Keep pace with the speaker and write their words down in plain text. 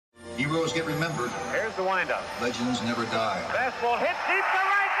Heroes get remembered. Here's the windup. Legends never die. Fastball hit deep to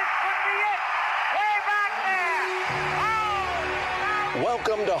right. This could be it. Way back there. Oh!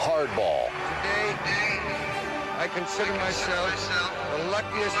 Welcome to Hardball. Today, I consider myself the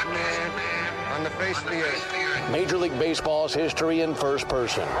luckiest man on the face of the earth. Major League Baseball's history in first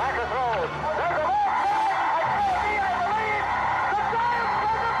person.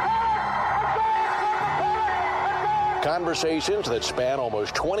 Conversations that span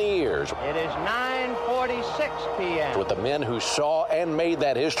almost 20 years. It is 9:46 p.m. with the men who saw and made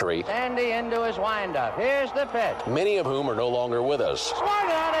that history. Sandy into his windup. Here's the pitch. Many of whom are no longer with us. Swung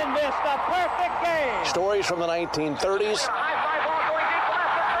on and missed a perfect game. Stories from the 1930s.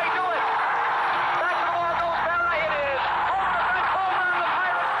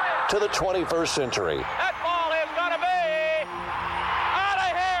 To the 21st century. That ball is going to be out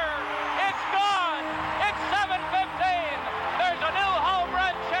of here. It's gone. It's 7:15. There's a new home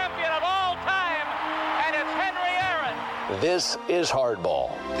run champion of all time, and it's Henry Aaron. This is Hardball.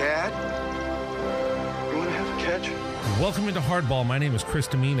 Dad, you want to have a catch? Welcome into Hardball. My name is Chris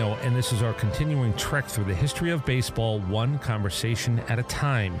Domino, and this is our continuing trek through the history of baseball, one conversation at a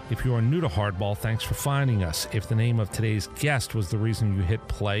time. If you are new to Hardball, thanks for finding us. If the name of today's guest was the reason you hit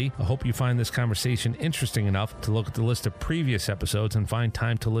play, I hope you find this conversation interesting enough to look at the list of previous episodes and find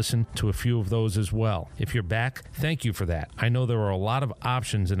time to listen to a few of those as well. If you're back, thank you for that. I know there are a lot of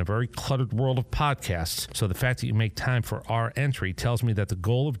options in a very cluttered world of podcasts, so the fact that you make time for our entry tells me that the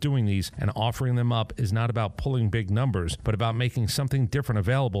goal of doing these and offering them up is not about pulling big numbers, but about making something different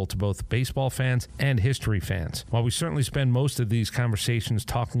available to both baseball fans and history fans. While we certainly spend most of these conversations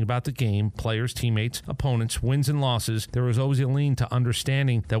talking about the game, players, teammates, opponents, wins and losses, there is always a lean to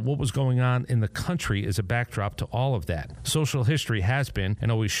understanding that what was going on in the country is a backdrop to all of that. Social history has been,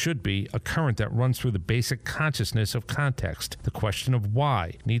 and always should be, a current that runs through the basic consciousness of context. The question of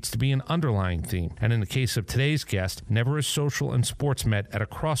why needs to be an underlying theme, and in the case of today's guest, never as social and sports met at a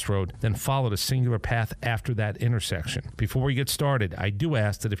crossroad, then followed a singular path after that intersection. Before we get started, I do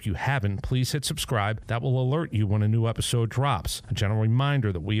ask that if you haven't, please hit subscribe. That will alert you when a new episode drops. A general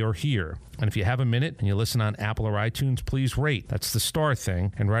reminder that we are here. And if you have a minute and you listen on Apple or iTunes, please rate. That's the star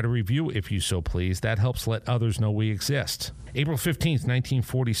thing. And write a review if you so please. That helps let others know we exist. April 15th,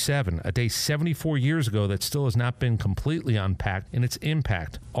 1947, a day 74 years ago that still has not been completely unpacked in its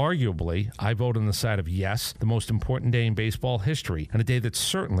impact. Arguably, I vote on the side of yes, the most important day in baseball history, and a day that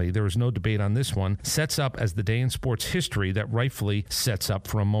certainly, there is no debate on this one, sets up as the day in sports history that rightfully sets up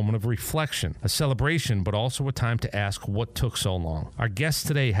for a moment of reflection, a celebration, but also a time to ask what took so long. Our guest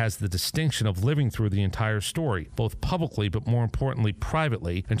today has the distinction of living through the entire story, both publicly but more importantly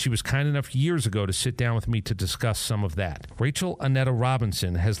privately, and she was kind enough years ago to sit down with me to discuss some of that. Rachel Annetta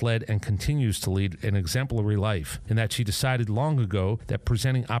Robinson has led and continues to lead an exemplary life in that she decided long ago that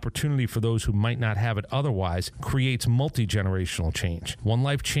presenting opportunity for those who might not have it otherwise creates multi-generational change. One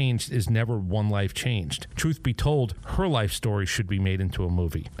life changed is never one life changed. Truth be told, her life story should be made into a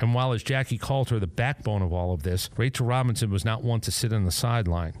movie. And while, as Jackie called her, the backbone of all of this, Rachel Robinson was not one to sit on the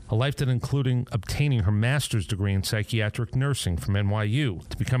sideline. A life that including obtaining her master's degree in psychiatric nursing from NYU,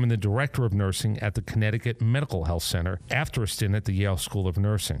 to becoming the director of nursing at the Connecticut Medical Health Center after a stint at the Yale School of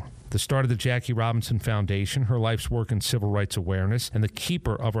Nursing. The start of the Jackie Robinson Foundation, her life's work in civil rights awareness, and the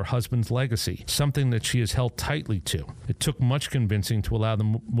keeper of her husband's legacy, something that she has held tightly to. It took much convincing to allow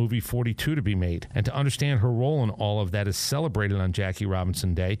the movie 42 to be made, and to understand her role in all of that is celebrated on Jackie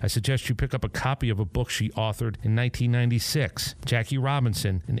Robinson Day. I suggest you pick up a copy of a book she authored in 1996, Jackie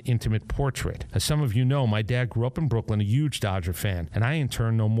Robinson, An Intimate Portrait. As some of you know, my dad grew up in Brooklyn, a huge Dodger fan, and I in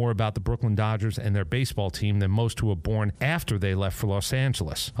turn know more about the Brooklyn Dodgers and their baseball team than most who were born after they left for Los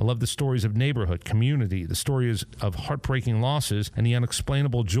Angeles. I love the stories of neighborhood, community, the stories of heartbreaking losses, and the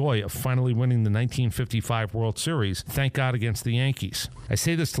unexplainable joy of finally winning the 1955 World Series, thank God, against the Yankees. I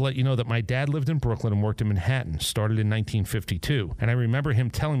say this to let you know that my dad lived in Brooklyn and worked in Manhattan, started in 1952, and I remember him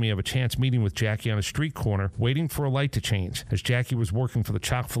telling me of a chance meeting with Jackie on a street corner, waiting for a light to change, as Jackie was working for the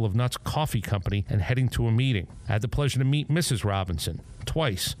Chock-full of Nuts Coffee Company and heading to a meeting. I had the pleasure to meet Mrs. Robinson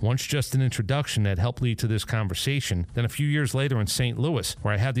twice, once just an introduction that helped lead to this conversation, then a few years later in St. Louis,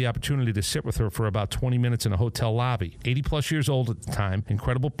 where I had the opportunity to sit with her for about 20 minutes in a hotel lobby. 80 plus years old at the time,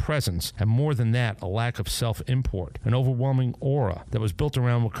 incredible presence, and more than that, a lack of self-import, an overwhelming aura that was built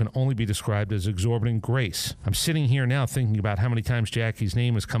around what can only be described as exorbitant grace. I'm sitting here now thinking about how many times Jackie's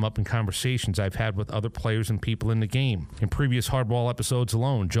name has come up in conversations I've had with other players and people in the game. In previous Hardball episodes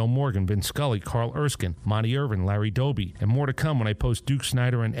alone, Joe Morgan, Vin Scully, Carl Erskine, Monty Irvin, Larry Doby, and more to come when I post Duke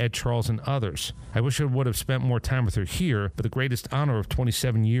Snyder and Ed Charles and others. I wish I would have spent more time with her here, but the greatest honor of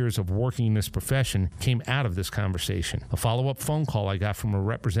 27 years years of working in this profession came out of this conversation. A follow-up phone call I got from a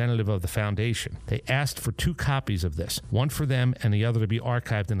representative of the foundation. They asked for 2 copies of this, one for them and the other to be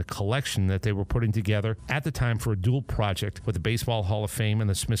archived in a collection that they were putting together at the time for a dual project with the Baseball Hall of Fame and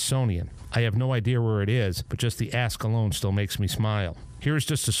the Smithsonian. I have no idea where it is, but just the ask alone still makes me smile. Here is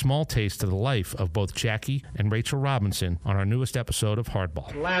just a small taste of the life of both Jackie and Rachel Robinson on our newest episode of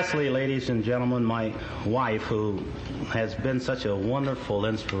Hardball. Lastly, ladies and gentlemen, my wife, who has been such a wonderful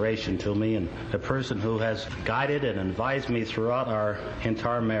inspiration to me and a person who has guided and advised me throughout our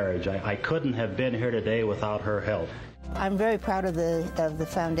entire marriage. I couldn't have been here today without her help. I'm very proud of the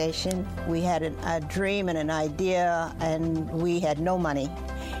foundation. We had a dream and an idea, and we had no money.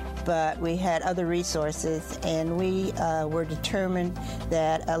 But we had other resources, and we were determined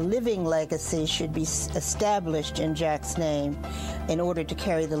that a living legacy should be established in Jack's name in order to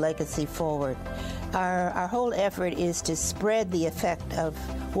carry the legacy forward. Our whole effort is to spread the effect of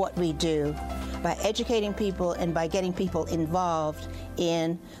what we do by educating people and by getting people involved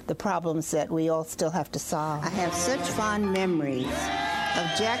in the problems that we all still have to solve. I have such fond memories of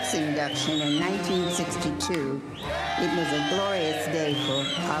Jack's induction in 1962. It was a glorious day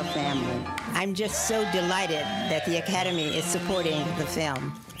for our family. I'm just so delighted that the Academy is supporting the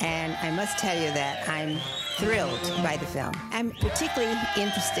film. And I must tell you that I'm thrilled by the film. I'm particularly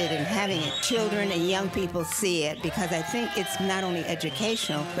interested in having children and young people see it because I think it's not only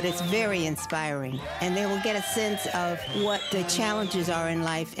educational, but it's very inspiring. And they will get a sense of what the challenges are in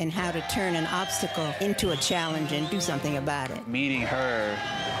life and how to turn an obstacle into a challenge and do something about it. Meeting her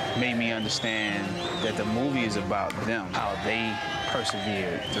made me understand that the movie is about them, how they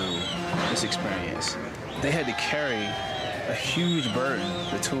persevered through this experience. They had to carry a huge burden,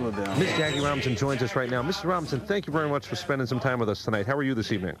 the 2 of them. Miss Jackie Robinson joins us right now. Mrs. Robinson, thank you very much for spending some time with us tonight. How are you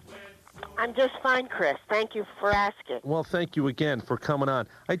this evening? I'm just fine, Chris. Thank you for asking. Well, thank you again for coming on.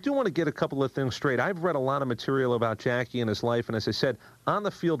 I do want to get a couple of things straight. I've read a lot of material about Jackie and his life, and as I said, on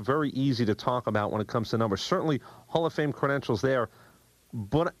the field, very easy to talk about when it comes to numbers. Certainly, Hall of Fame credentials there.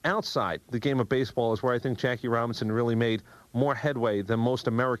 But outside the game of baseball is where I think Jackie Robinson really made more headway than most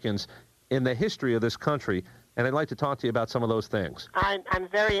Americans in the history of this country. And I'd like to talk to you about some of those things. I'm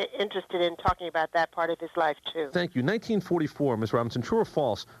very interested in talking about that part of his life, too. Thank you. 1944, Ms. Robinson, true or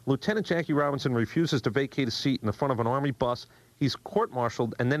false, Lieutenant Jackie Robinson refuses to vacate a seat in the front of an Army bus. He's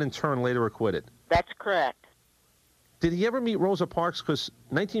court-martialed and then in turn later acquitted. That's correct. Did he ever meet Rosa Parks? Because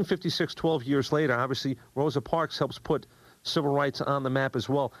 1956, 12 years later, obviously, Rosa Parks helps put civil rights on the map as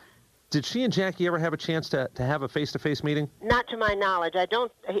well. Did she and Jackie ever have a chance to have a face-to-face meeting? Not to my knowledge. I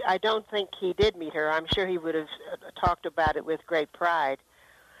don't think he did meet her. I'm sure he would have talked about it with great pride.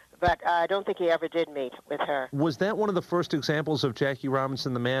 But I don't think he ever did meet with her. Was that one of the first examples of Jackie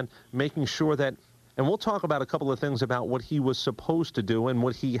Robinson, the man, making sure that, and we'll talk about a couple of things about what he was supposed to do and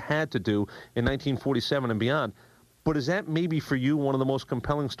what he had to do in 1947 and beyond. But is that maybe for you one of the most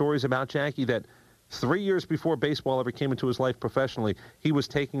compelling stories about Jackie, that 3 years before baseball ever came into his life professionally, he was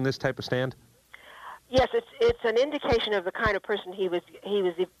taking this type of stand? Yes, it's an indication of the kind of person he was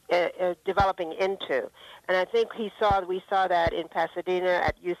developing into, and I think we saw that in Pasadena,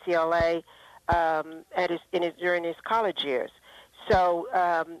 at UCLA, during his college years. So,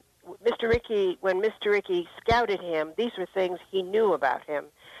 when Mr. Rickey scouted him, these were things he knew about him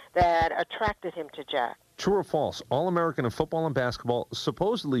that attracted him to Jack. True or false? All-American in football and basketball,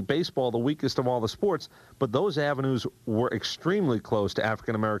 supposedly baseball the weakest of all the sports, but those avenues were extremely close to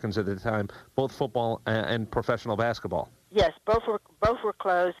African Americans at the time, both football and professional basketball. Yes, both were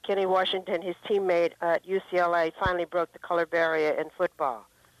closed. Kenny Washington, his teammate at UCLA, finally broke the color barrier in football.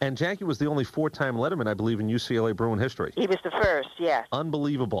 And Jackie was the only 4-time letterman, I believe, in UCLA Bruin history. He was the first, yes.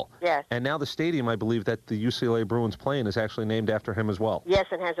 Unbelievable. Yes. And now the stadium, I believe, that the UCLA Bruins play in is actually named after him as well. Yes,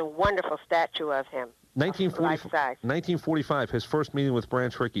 and has a wonderful statue of him. 1945, his first meeting with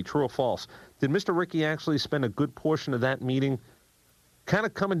Branch Rickey. True or false? Did Mr. Rickey actually spend a good portion of that meeting kind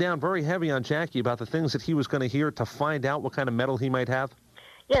of coming down very heavy on Jackie about the things that he was going to hear to find out what kind of medal he might have?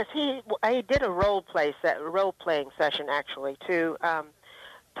 Yes, he did a role-playing session, actually, to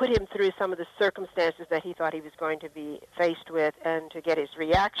put him through some of the circumstances that he thought he was going to be faced with and to get his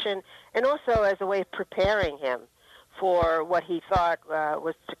reaction, and also as a way of preparing him for what he thought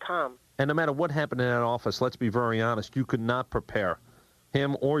was to come. And no matter what happened in that office, let's be very honest, you could not prepare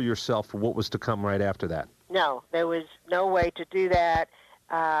him or yourself for what was to come right after that. No, there was no way to do that.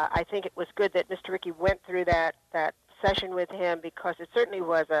 I think it was good that Mr. Rickey went through that session with him, because it certainly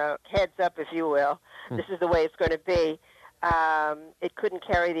was a heads up, if you will. This is the way it's going to be. It couldn't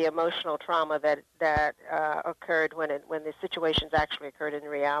carry the emotional trauma that occurred when the situations actually occurred in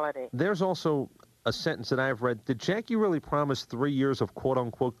reality. There's also a sentence that I've read. Did Jackie really promise 3 years of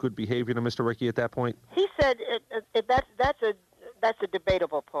quote-unquote good behavior to Mr. Rickey at that point? He said that's a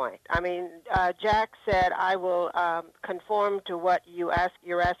debatable point. I mean, Jack said, I will conform to what you're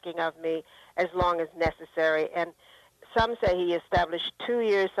asking of me as long as necessary. And some say he established 2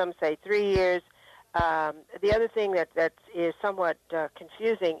 years, some say 3 years. The other thing that is somewhat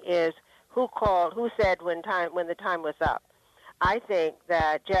confusing is who said when the time was up. I think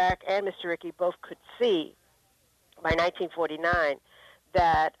that Jack and Mr. Rickey both could see by 1949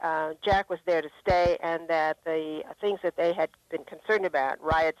 that Jack was there to stay, and that the things that they had been concerned about,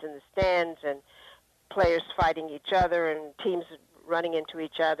 riots in the stands and players fighting each other and teams running into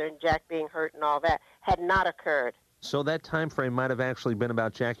each other and Jack being hurt and all that, had not occurred. So that time frame might have actually been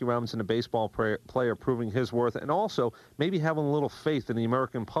about Jackie Robinson, a baseball player, proving his worth, and also maybe having a little faith in the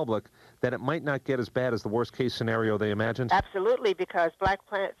American public that it might not get as bad as the worst-case scenario they imagined? Absolutely, because black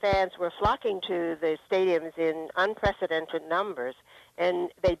fans were flocking to the stadiums in unprecedented numbers, and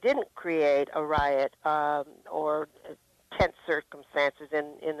they didn't create a riot or tense circumstances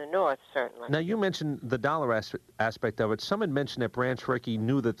in the North, certainly. Now, you mentioned the dollar aspect of it. Some had mentioned that Branch Rickey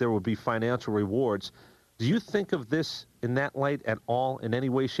knew that there would be financial rewards. Do you think of this in that light at all, in any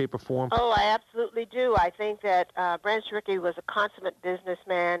way, shape, or form? Oh, I absolutely do. I think that Branch Rickey was a consummate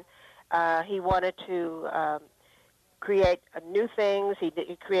businessman. He wanted to create new things. He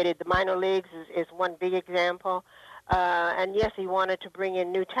created the minor leagues is one big example. And yes, he wanted to bring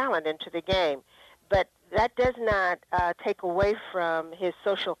in new talent into the game. But that does not take away from his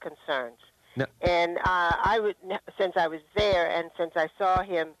social concerns. No. And since I was there and since I saw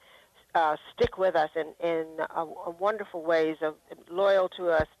him stick with us in wonderful ways, of loyal to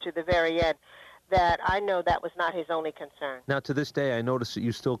us to the very end, that I know that was not his only concern. Now, to this day, I notice that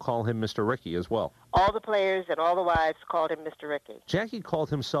you still call him Mr. Rickey as well. All the players and all the wives called him Mr. Rickey. Jackie called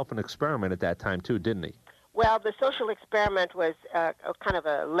himself an experiment at that time, too, didn't he? Well, the social experiment was kind of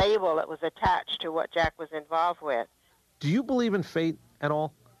a label that was attached to what Jack was involved with. Do you believe in fate at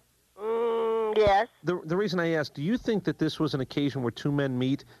all? Yes. The reason I ask, do you think that this was an occasion where two men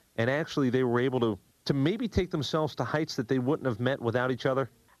meet and actually they were able to maybe take themselves to heights that they wouldn't have met without each other?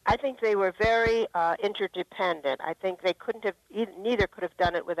 I think they were very interdependent. I think they neither could have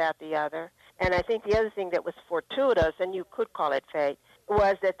done it without the other. And I think the other thing that was fortuitous, and you could call it fate,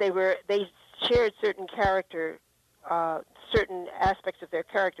 was that they shared certain certain aspects of their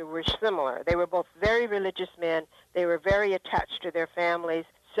character were similar. They were both very religious men. They were very attached to their families.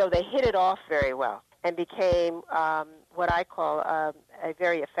 So they hit it off very well and became what I call a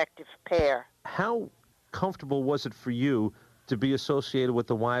very effective pair. How comfortable was it for you to be associated with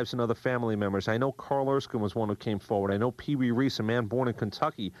the wives and other family members? I know Carl Erskine was one who came forward. I know Pee Wee Reese, a man born in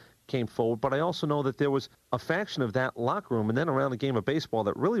Kentucky, came forward. But I also know that there was a faction of that locker room and then around the game of baseball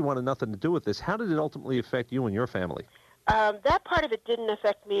that really wanted nothing to do with this. How did it ultimately affect you and your family? That part of it didn't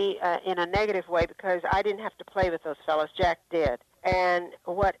affect me in a negative way because I didn't have to play with those fellows. Jack did. And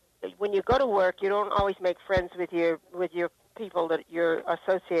when you go to work, you don't always make friends with your people that you're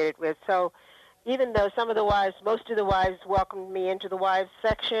associated with. So even though most of the wives welcomed me into the wives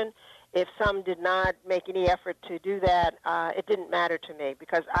section, if some did not make any effort to do that, it didn't matter to me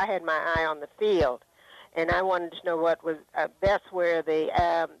because I had my eye on the field. And I wanted to know what was, that's where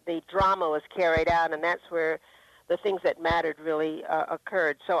the drama was carried out, and that's where the things that mattered really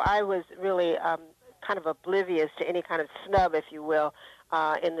occurred. So I was really kind of oblivious to any kind of snub, if you will,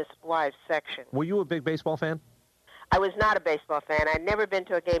 in this wives section. Were you a big baseball fan? I was not a baseball fan. I'd never been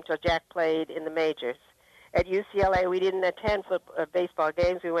to a game till Jack played in the majors. At UCLA, we didn't attend baseball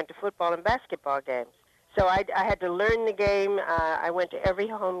games. We went to football and basketball games. So I had to learn the game. I went to every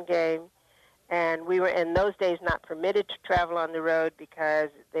home game. And we were, in those days, not permitted to travel on the road because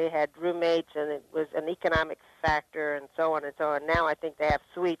they had roommates and it was an economic factor and so on and so on. Now I think they have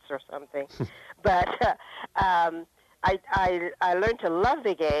suites or something. But I learned to love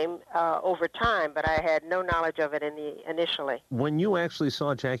the game over time, but I had no knowledge of it initially. When you actually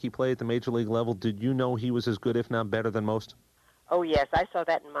saw Jackie play at the major league level, did you know he was as good, if not better, than most? Oh, yes. I saw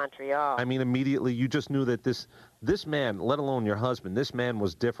that in Montreal. I mean, immediately you just knew that this man, let alone your husband, this man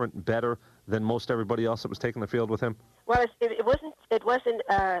was different, better than most everybody else that was taking the field with him? Well, it wasn't,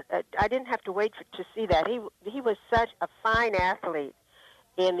 I didn't have to wait to see that. He was such a fine athlete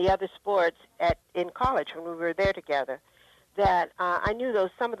in the other sports in college when we were there together that I knew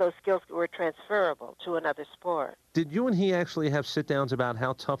some of those skills were transferable to another sport. Did you and he actually have sit-downs about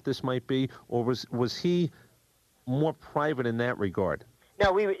how tough this might be, or was he more private in that regard?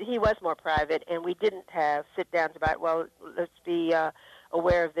 No, he was more private, and we didn't have sit-downs about, well, let's be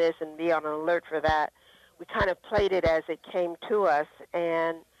aware of this and be on alert for that. We kind of played it as it came to us,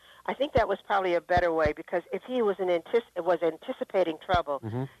 and I think that was probably a better way, because if he was anticipating trouble,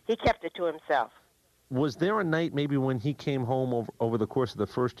 he kept it to himself. Was there a night maybe when he came home over the course of the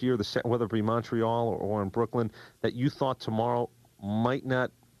first year, whether it be Montreal or in Brooklyn, that you thought tomorrow might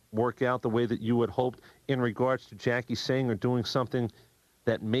not work out the way that you had hoped in regards to Jackie saying or doing something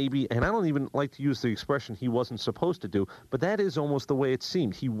that maybe, and I don't even like to use the expression he wasn't supposed to do, but that is almost the way it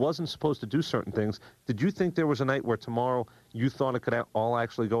seemed. He wasn't supposed to do certain things. Did you think there was a night where tomorrow you thought it could all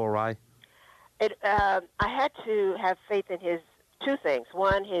actually go awry? I had to have faith in his two things.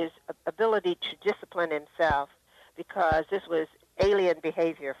 One, his ability to discipline himself, because this was alien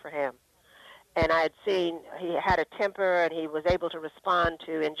behavior for him. And I had seen he had a temper, and he was able to respond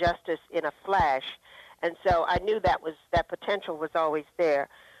to injustice in a flash. And so I knew that potential was always there.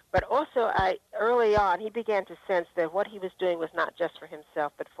 But also, early on, he began to sense that what he was doing was not just for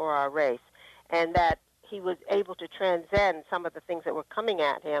himself, but for our race, and that he was able to transcend some of the things that were coming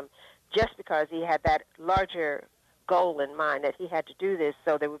at him just because he had that larger goal in mind, that he had to do this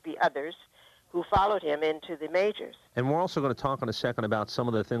so there would be others who followed him into the majors. And we're also going to talk in a second about some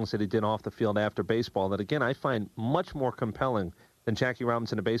of the things that he did off the field after baseball that, again, I find much more compelling than Jackie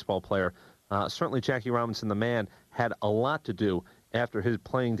Robinson, a baseball player. Certainly Jackie Robinson, the man, had a lot to do after his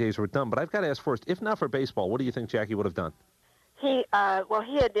playing days were done. But I've got to ask first, if not for baseball, what do you think Jackie would have done? He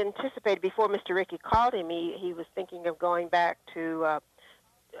had anticipated before Mr. Rickey called him. He was thinking of going back to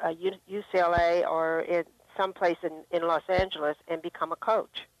UCLA or in someplace in Los Angeles and become a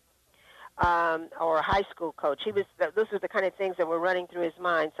coach, or a high school coach. Those were the kind of things that were running through his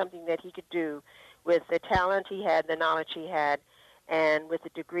mind, something that he could do with the talent he had, the knowledge he had, and with the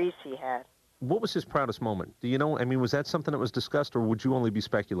degrees he had. What was his proudest moment? Do you know? I mean, was that something that was discussed, or would you only be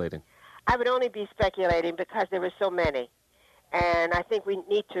speculating? I would only be speculating because there were so many. And I think we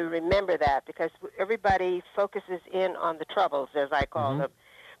need to remember that, because everybody focuses in on the troubles, as I call them.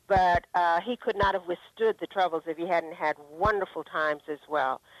 But he could not have withstood the troubles if he hadn't had wonderful times as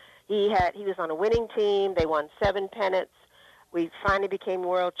well. He was on a winning team. They won 7 pennants. We finally became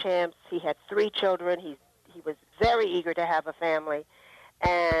world champs. He had 3 children. He was very eager to have a family,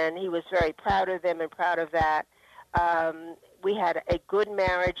 and he was very proud of them and proud of that. We had a good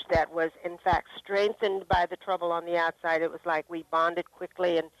marriage that was, in fact, strengthened by the trouble on the outside. It was like we bonded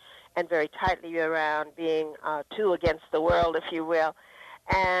quickly and very tightly around being 2 against the world, if you will.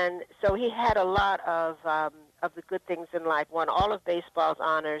 And so he had a lot of the good things in life, won all of baseball's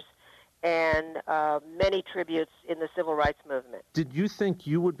honors, and many tributes in the civil rights movement. Did you think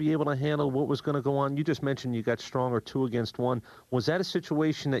you would be able to handle what was going to go on? You just mentioned you got stronger 2 against 1. Was that a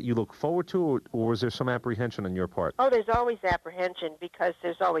situation that you look forward to, or was there some apprehension on your part? Oh, there's always apprehension, because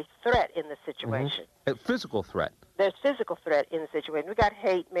there's always threat in the situation. A physical threat. There's physical threat in the situation. We got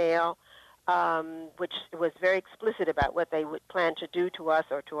hate mail, which was very explicit about what they would plan to do to us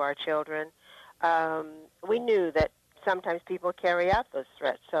or to our children. We knew that sometimes people carry out those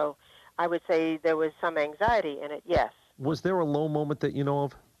threats, so I would say there was some anxiety in it, yes. Was there a low moment that you know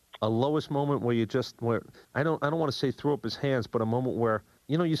of? A lowest moment where I don't want to say threw up his hands, but a moment where,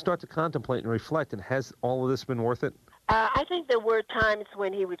 you start to contemplate and reflect, and has all of this been worth it? I think there were times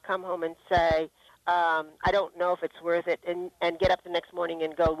when he would come home and say, I don't know if it's worth it, and get up the next morning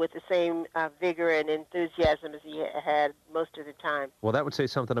and go with the same vigor and enthusiasm as he had most of the time. Well, that would say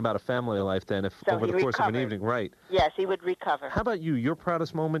something about a family life then, if over the course of an evening, right? Yes, he would recover. How about you? Your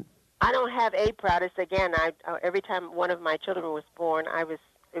proudest moment? I don't have a proudest. Again, every time one of my children was born,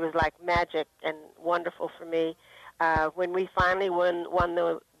 it was like magic and wonderful for me. When we finally won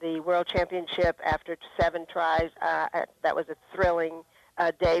the world championship after 7 tries, that was a thrilling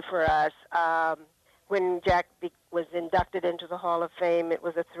day for us. When Jack was inducted into the Hall of Fame, it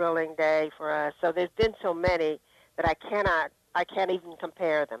was a thrilling day for us. So there's been so many that I can't even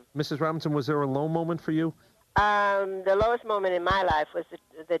compare them. Mrs. Robinson, was there a low moment for you? The lowest moment in my life was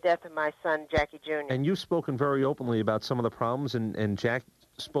the death of my son, Jackie Jr. And you've spoken very openly about some of the problems, and Jack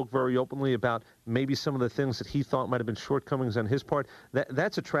spoke very openly about maybe some of the things that he thought might have been shortcomings on his part.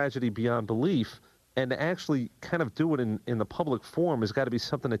 That's a tragedy beyond belief, and to actually kind of do it in the public forum has got to be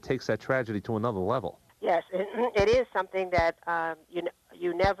something that takes that tragedy to another level. Yes, it is something that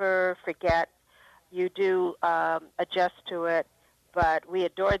you never forget. You do adjust to it. But we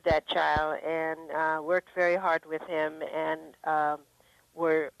adored that child and worked very hard with him, and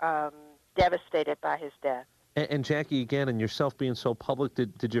were devastated by his death. And Jackie, again, and yourself being so public,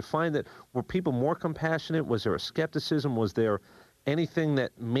 did you find that were people more compassionate? Was there a skepticism? Was there anything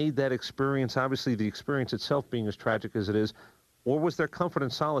that made that experience, obviously the experience itself being as tragic as it is, or was there comfort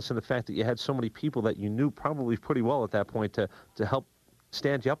and solace in the fact that you had so many people that you knew probably pretty well at that point to help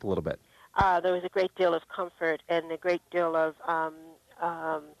stand you up a little bit? There was a great deal of comfort and a great deal of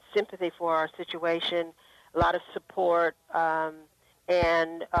sympathy for our situation, a lot of support,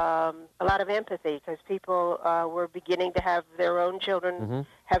 and a lot of empathy, because people were beginning to have their own children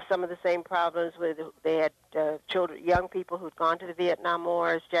have some of the same problems. They had children, young people who'd gone to the Vietnam War,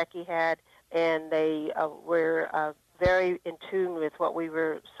 as Jackie had, and they were very in tune with what we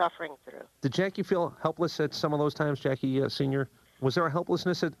were suffering through. Did Jackie feel helpless at some of those times, Jackie Sr.? Was there a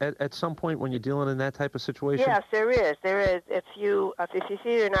helplessness at some point when you're dealing in that type of situation? Yes, there is. There is. If you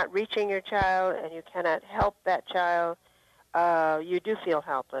see you're not reaching your child and you cannot help that child, you do feel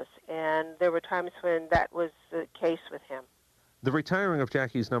helpless. And there were times when that was the case with him. The retiring of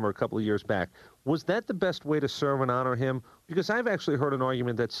Jackie's number a couple of years back, was that the best way to serve and honor him? Because I've actually heard an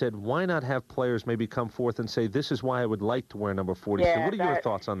argument that said, why not have players maybe come forth and say, this is why I would like to wear number 42. Yeah, what are your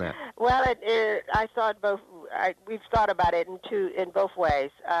thoughts on that? Well, I thought both. We've thought about it in both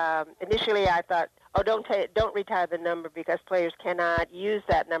ways. Initially, I thought, don't retire the number, because players cannot use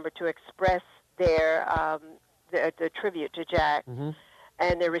that number to express their the tribute to Jack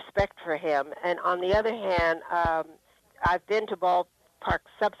and their respect for him. And on the other hand, I've been to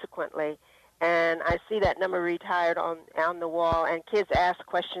ballparks subsequently, and I see that number retired on the wall, and kids ask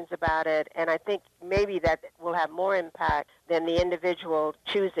questions about it, and I think maybe that will have more impact than the individual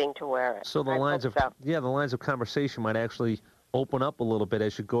choosing to wear it. So the lines of conversation might actually open up a little bit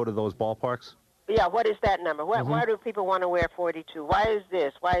as you go to those ballparks? Yeah, what is that number? Why do people want to wear 42? Why is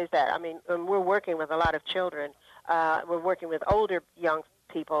this? Why is that? I mean, we're working with a lot of children. We're working with older young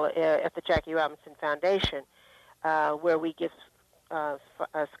people at the Jackie Robinson Foundation, where we give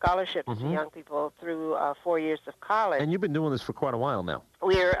scholarships to young people through 4 years of college. And you've been doing this for quite a while now.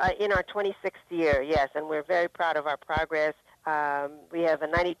 We're in our 26th year, yes, and we're very proud of our progress. We have a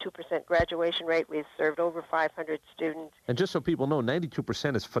 92% graduation rate. We've served over 500 students. And just so people know,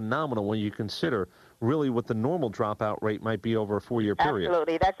 92% is phenomenal when you consider really what the normal dropout rate might be over a 4-year period.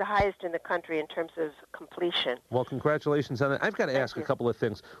 Absolutely. That's the highest in the country in terms of completion. Well, congratulations on that. I've got to ask a couple of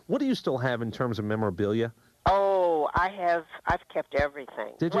things. What do you still have in terms of memorabilia? Oh, I've kept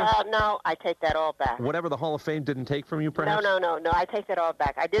everything. Did you? Well, no, I take that all back. Whatever the Hall of Fame didn't take from you, perhaps? No, I take that all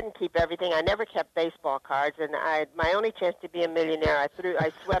back. I didn't keep everything. I never kept baseball cards, and my only chance to be a millionaire,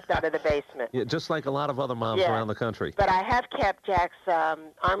 I swept out of the basement. Yeah, just like a lot of other moms around the country. But I have kept Jack's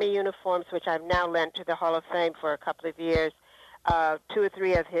Army uniforms, which I've now lent to the Hall of Fame for a couple of years, 2 or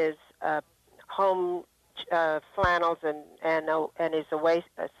 3 of his home flannels and his away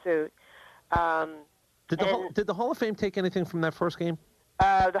suit. Did the Hall of Fame take anything from that first game?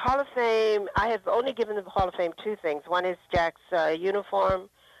 The Hall of Fame, I have only given the Hall of Fame 2 things. One is Jack's uniform,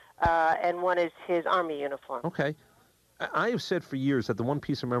 and one is his Army uniform. Okay. I have said for years that the one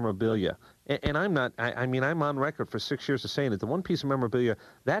piece of memorabilia, and I'm on record for 6 years of saying it, the one piece of memorabilia,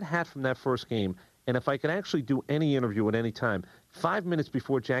 that hat from that first game, and if I could actually do any interview at any time, 5 minutes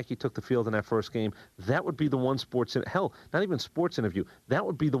before Jackie took the field in that first game, that would be the one not even sports interview, that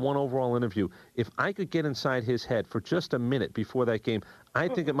would be the one overall interview. If I could get inside his head for just a minute before that game, I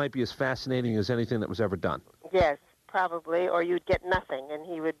think it might be as fascinating as anything that was ever done. Yes, probably, or you'd get nothing, and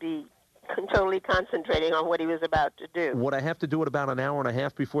he would be totally concentrating on what he was about to do. Would I have to do it about an hour and a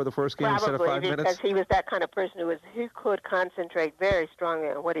half before the first game instead of 5 minutes? Probably, because he was that kind of person who could concentrate very strongly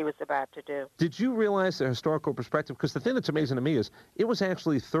on what he was about to do. Did you realize the historical perspective? Because the thing that's amazing to me is it was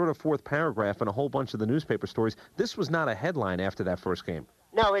actually 3rd or 4th paragraph in a whole bunch of the newspaper stories. This was not a headline after that first game.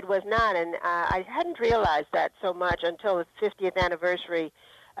 No, it was not, and I hadn't realized that so much until the 50th anniversary,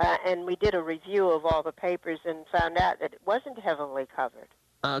 and we did a review of all the papers and found out that it wasn't heavily covered.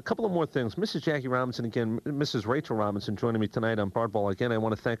 A couple of more things. Mrs. Jackie Robinson, again, Mrs. Rachel Robinson joining me tonight on Hardball. Again, I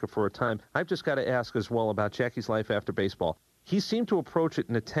want to thank her for her time. I've just got to ask as well about Jackie's life after baseball. He seemed to approach it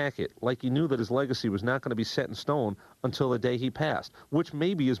and attack it like he knew that his legacy was not going to be set in stone until the day he passed, which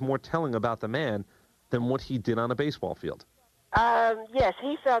maybe is more telling about the man than what he did on a baseball field. Yes,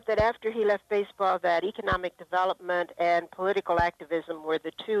 he felt that after he left baseball that economic development and political activism were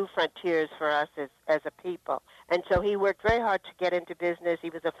the 2 frontiers for us as a people. And so he worked very hard to get into business. He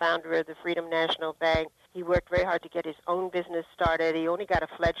was a founder of the Freedom National Bank. He worked very hard to get his own business started. He only got a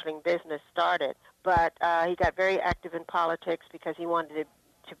fledgling business started. But he got very active in politics because he wanted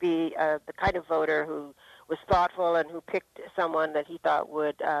to be the kind of voter who was thoughtful and who picked someone that he thought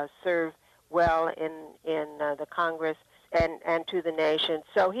would serve well in the Congress and to the nation.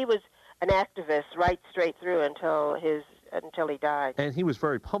 So he was an activist right straight through until he died. And he was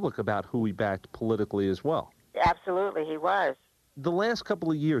very public about who he backed politically as well. Absolutely, he was. The last couple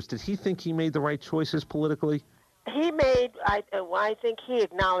of years, did he think he made the right choices politically? I think he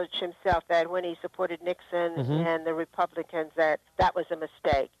acknowledged himself that when he supported Nixon and the Republicans, that was a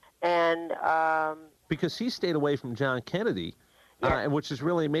mistake. And because he stayed away from John Kennedy. which is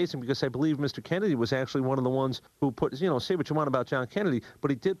really amazing because I believe Mr. Kennedy was actually one of the ones who put, say what you want about John Kennedy,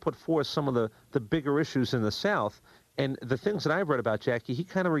 but he did put forth some of the bigger issues in the South. And the things that I've read about Jackie, he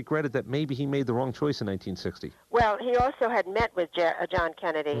kind of regretted that maybe he made the wrong choice in 1960. Well, he also had met with John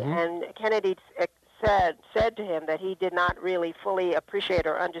Kennedy, and Kennedy said to him that he did not really fully appreciate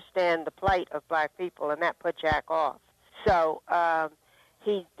or understand the plight of black people, and that put Jack off. So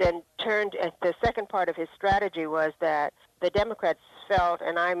he then turned, the second part of his strategy was that the Democrats felt,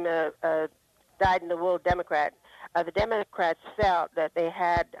 and I'm a dyed-in-the-wool Democrat, the Democrats felt that they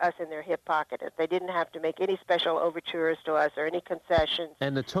had us in their hip pocket. That they didn't have to make any special overtures to us or any concessions.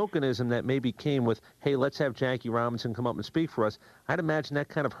 And the tokenism that maybe came with, hey, let's have Jackie Robinson come up and speak for us, I'd imagine that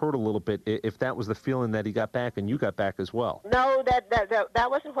kind of hurt a little bit if that was the feeling that he got back and you got back as well. No, that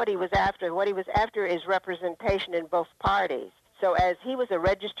wasn't what he was after. What he was after is representation in both parties. So as he was a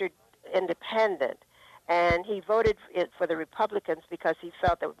registered independent, and he voted for the Republicans because he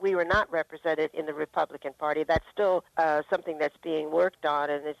felt that we were not represented in the Republican Party. That's still something that's being worked on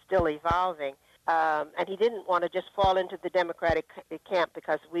and is still evolving. And he didn't want to just fall into the Democratic camp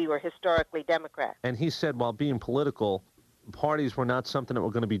because we were historically Democrat. And he said while being political, parties were not something that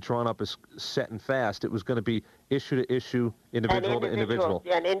were going to be drawn up as set and fast. It was going to be issue to issue, individual to individual.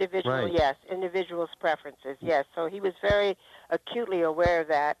 Yeah, an individual, right. Yes, individual's preferences, yes. So he was very acutely aware of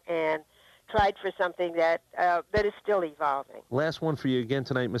that and tried for something that is still evolving. Last one for you again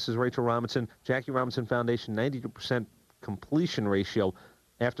tonight, Mrs. Rachel Robinson. Jackie Robinson Foundation, 92% completion ratio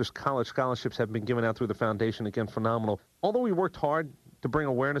after college scholarships have been given out through the foundation. Again, phenomenal. Although we worked hard to bring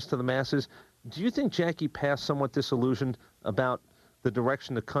awareness to the masses, do you think Jackie passed somewhat disillusioned about the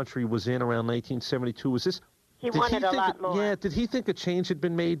direction the country was in around 1972? Was this... He wanted a lot more. Yeah, did he think a change had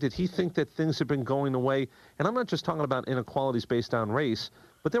been made? Did he think that things had been going the way? And I'm not just talking about inequalities based on race,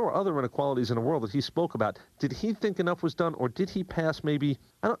 but there were other inequalities in the world that he spoke about. Did he think enough was done, or did he pass maybe,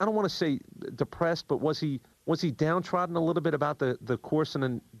 I don't want to say depressed, but was he downtrodden a little bit about the course and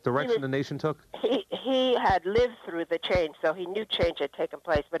the direction the nation took? He had lived through the change, so he knew change had taken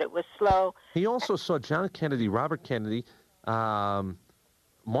place, but it was slow. He also saw John Kennedy, Robert Kennedy, Martin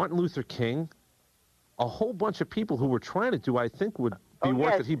Luther King, a whole bunch of people who were trying to do, I think, would be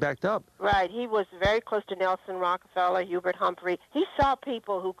work that he backed up. Right. He was very close to Nelson Rockefeller, Hubert Humphrey. He saw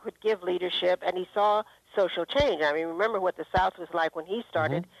people who could give leadership, and he saw social change. I mean, remember what the South was like when he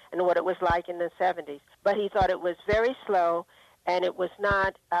started and what it was like in the 70s. But he thought it was very slow, and it was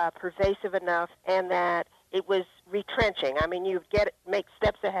not pervasive enough, and that it was retrenching. I mean, you'd make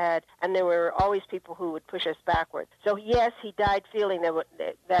steps ahead, and there were always people who would push us backwards. So, yes, he died feeling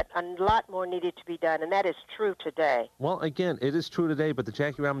that a lot more needed to be done, and that is true today. Well, again, it is true today, but the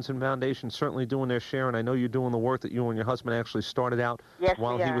Jackie Robinson Foundation certainly doing their share, and I know you're doing the work that you and your husband actually started out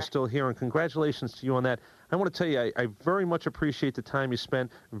while he was still here, and congratulations to you on that. I want to tell you, I very much appreciate the time you spent.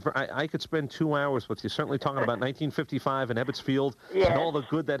 I could spend 2 hours with you, certainly talking about 1955 and Ebbets Field and all the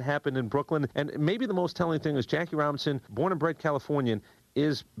good that happened in Brooklyn. And maybe the most telling thing is Jackie Robinson, born and bred Californian,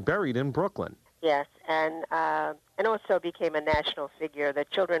 is buried in Brooklyn. Yes, and also became a national figure. The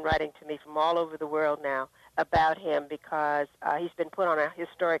children writing to me from all over the world now about him because he's been put on a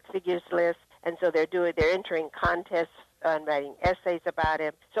historic figures list, and so they're entering contests and writing essays about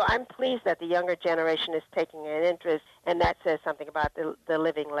him. So I'm pleased that the younger generation is taking an interest, and that says something about the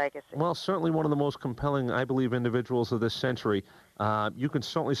living legacy. Well, certainly one of the most compelling, I believe, individuals of this century. You can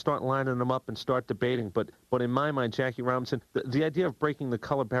certainly start lining them up and start debating, but in my mind, Jackie Robinson, the idea of breaking the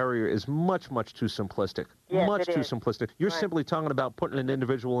color barrier is much, much too simplistic. Yes, much too is. simplistic. You're simply talking about putting an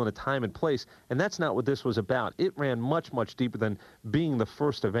individual in a time and place, and that's not what this was about. It ran much, much deeper than being the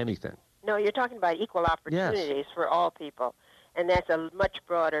first of anything. No, you're talking about equal opportunities for all people. And that's a much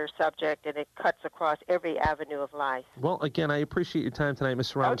broader subject, and it cuts across every avenue of life. Well, again, I appreciate your time tonight,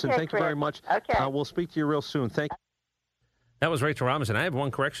 Mr. Robinson. Okay, Thank you very much. Okay. We'll speak to you real soon. Thank you. That was Rachel Robinson. I have one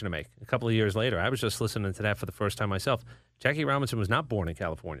correction to make. A couple of years later, I was just listening to that for the first time myself. Jackie Robinson was not born in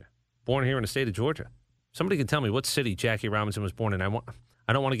California. Born here in the state of Georgia. Somebody can tell me what city Jackie Robinson was born in.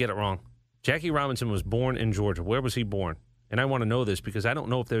 I don't want to get it wrong. Jackie Robinson was born in Georgia. Where was he born? And I want to know this because I don't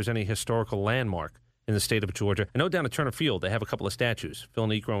know if there's any historical landmark in the state of Georgia. I know down at Turner Field they have a couple of statues, Phil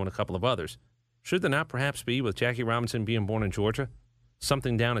Necro and a couple of others. Should there not perhaps be, with Jackie Robinson being born in Georgia,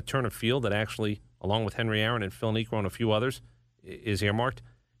 something down at Turner Field that actually, along with Henry Aaron and Phil Necro and a few others, is earmarked?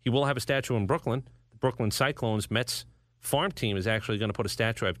 He will have a statue in Brooklyn. The Brooklyn Cyclones Mets farm team is actually going to put a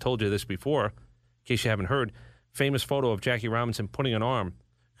statue. I've told you this before, in case you haven't heard. Famous photo of Jackie Robinson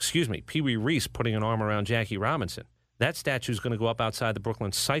Pee Wee Reese putting an arm around Jackie Robinson. That statue is going to go up outside the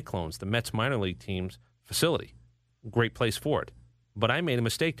Brooklyn Cyclones, the Mets minor league team's facility. Great place for it. But I made a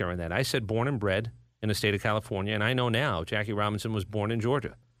mistake during that. I said born and bred in the state of California, and I know now Jackie Robinson was born in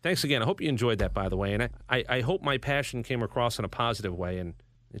Georgia. Thanks again. I hope you enjoyed that, by the way, and I hope my passion came across in a positive way, and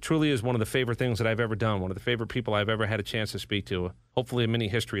it truly is one of the favorite things that I've ever done, one of the favorite people I've ever had a chance to speak to. Hopefully a mini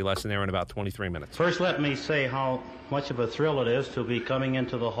history lesson there in about 23 minutes. First, let me say how much of a thrill it is to be coming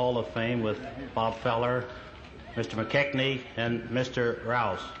into the Hall of Fame with Bob Feller, Mr. McKechnie, and Mr.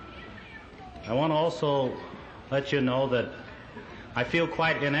 Rouse. I want to also let you know that I feel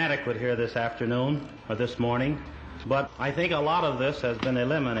quite inadequate here this afternoon, or this morning, but I think a lot of this has been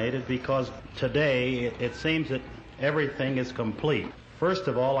eliminated because today it seems that everything is complete. First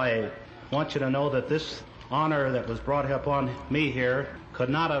of all, I want you to know that this honor that was brought upon me here could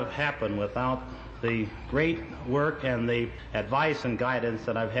not have happened without the great work and the advice and guidance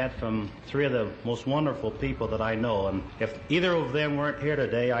that I've had from three of the most wonderful people that I know. And if either of them weren't here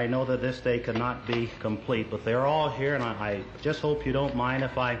today, I know that this day could not be complete. But they're all here, and I just hope you don't mind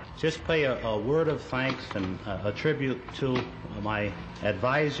if I just pay a word of thanks and a tribute to my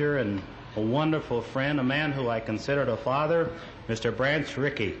advisor and a wonderful friend, a man who I considered a father, Mr. Branch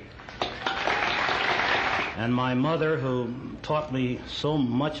Rickey. And my mother, who taught me so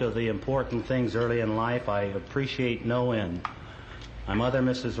much of the important things early in life, I appreciate no end. My mother,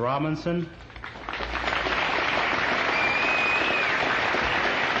 Mrs. Robinson.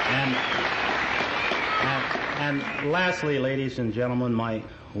 And lastly, ladies and gentlemen, my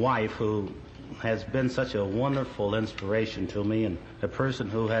wife, who has been such a wonderful inspiration to me and a person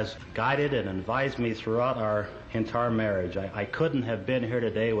who has guided and advised me throughout our entire marriage. I couldn't have been here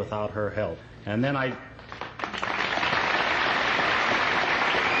today without her help. And then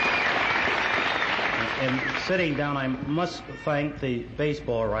in sitting down, I must thank the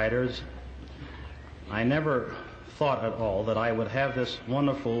baseball writers. I never thought at all that I would have this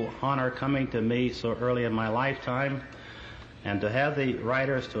wonderful honor coming to me so early in my lifetime. And to have the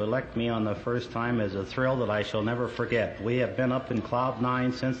writers to elect me on the first time is a thrill that I shall never forget. We have been up in cloud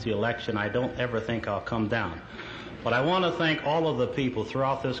nine since the election. I don't ever think I'll come down. But I want to thank all of the people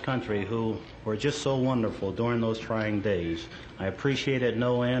throughout this country who were just so wonderful during those trying days. I appreciate it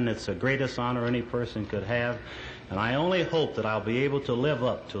no end. It's the greatest honor any person could have. And I only hope that I'll be able to live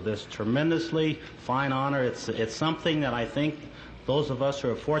up to this tremendously fine honor. It's something that I think those of us who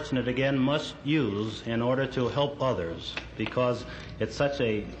are fortunate again must use in order to help others, because it's such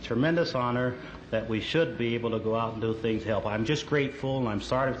a tremendous honor that we should be able to go out and do things to help. I'm just grateful, and I'm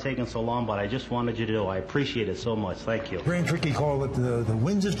sorry it's taken so long, but I just wanted you to know I appreciate it so much. Thank you. Branch Rickey called it the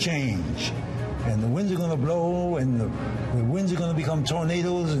winds of change. And the winds are going to blow, and the winds are going to become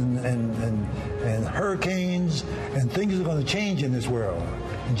tornadoes and hurricanes, and things are going to change in this world.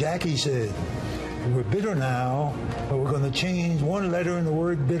 And Jackie said, we're bitter now, but we're going to change one letter in the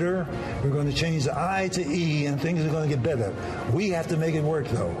word bitter. We're going to change the I to E, and things are going to get better. We have to make it work,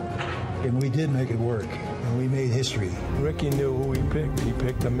 though. And we did make it work, and we made history. Rickey knew who he picked. He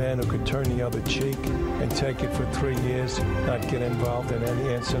picked a man who could turn the other cheek and take it for 3 years, not get involved in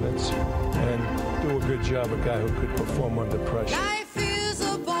any incidents, and do a good job, a guy who could perform under pressure. Life is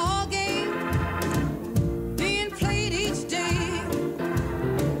a ball game being played each day.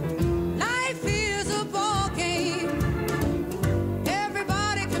 Life is a ball game.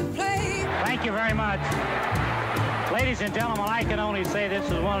 Everybody can play. Thank you very much. Ladies and gentlemen, I can only say this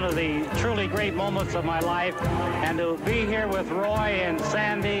is one of the truly great moments of my life, and to be here with Roy and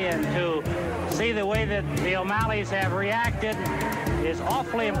Sandy and to see the way that the O'Malleys have reacted is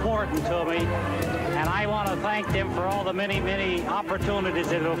awfully important to me, and I want to thank them for all the many, many opportunities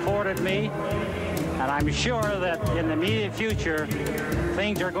they've afforded me, and I'm sure that in the immediate future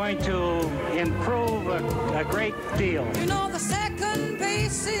things are going to improve a great deal. You know the second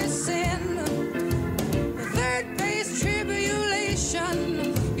base is sin, the third base tribulation.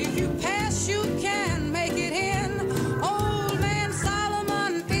 If you pass, you can make it in. Old man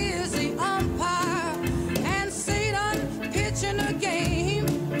Solomon is the umpire, and Satan pitching a game.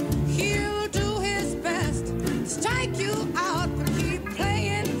 He'll do his best to strike you out, but keep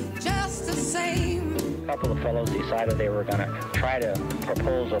playing just the same. A couple of fellows decided they were going to try to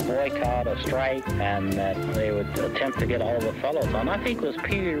propose a boycott, a strike, and that they would attempt to get all the fellows on. I think it was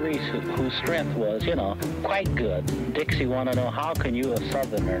Pee Wee Reese whose strength was, quite good. Dixie wanted to know, how can you, a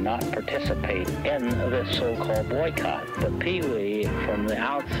Southerner, not participate in this so-called boycott? But Pee Wee, from the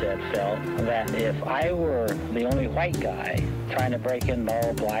outset, felt that if I were the only white guy trying to break into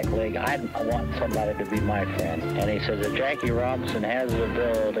all black league, I'd want somebody to be my friend. And he says, if Jackie Robinson has the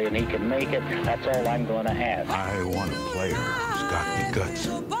ability and he can make it, that's all I'm going to ask. I want a player who's got the guts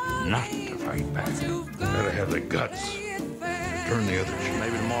not to fight back. Gotta have the guts to turn the other cheek.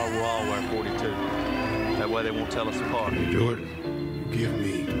 Maybe tomorrow we'll all wear 42. That way they won't tell us apart. You do it, give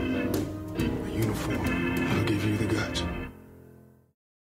me a uniform for.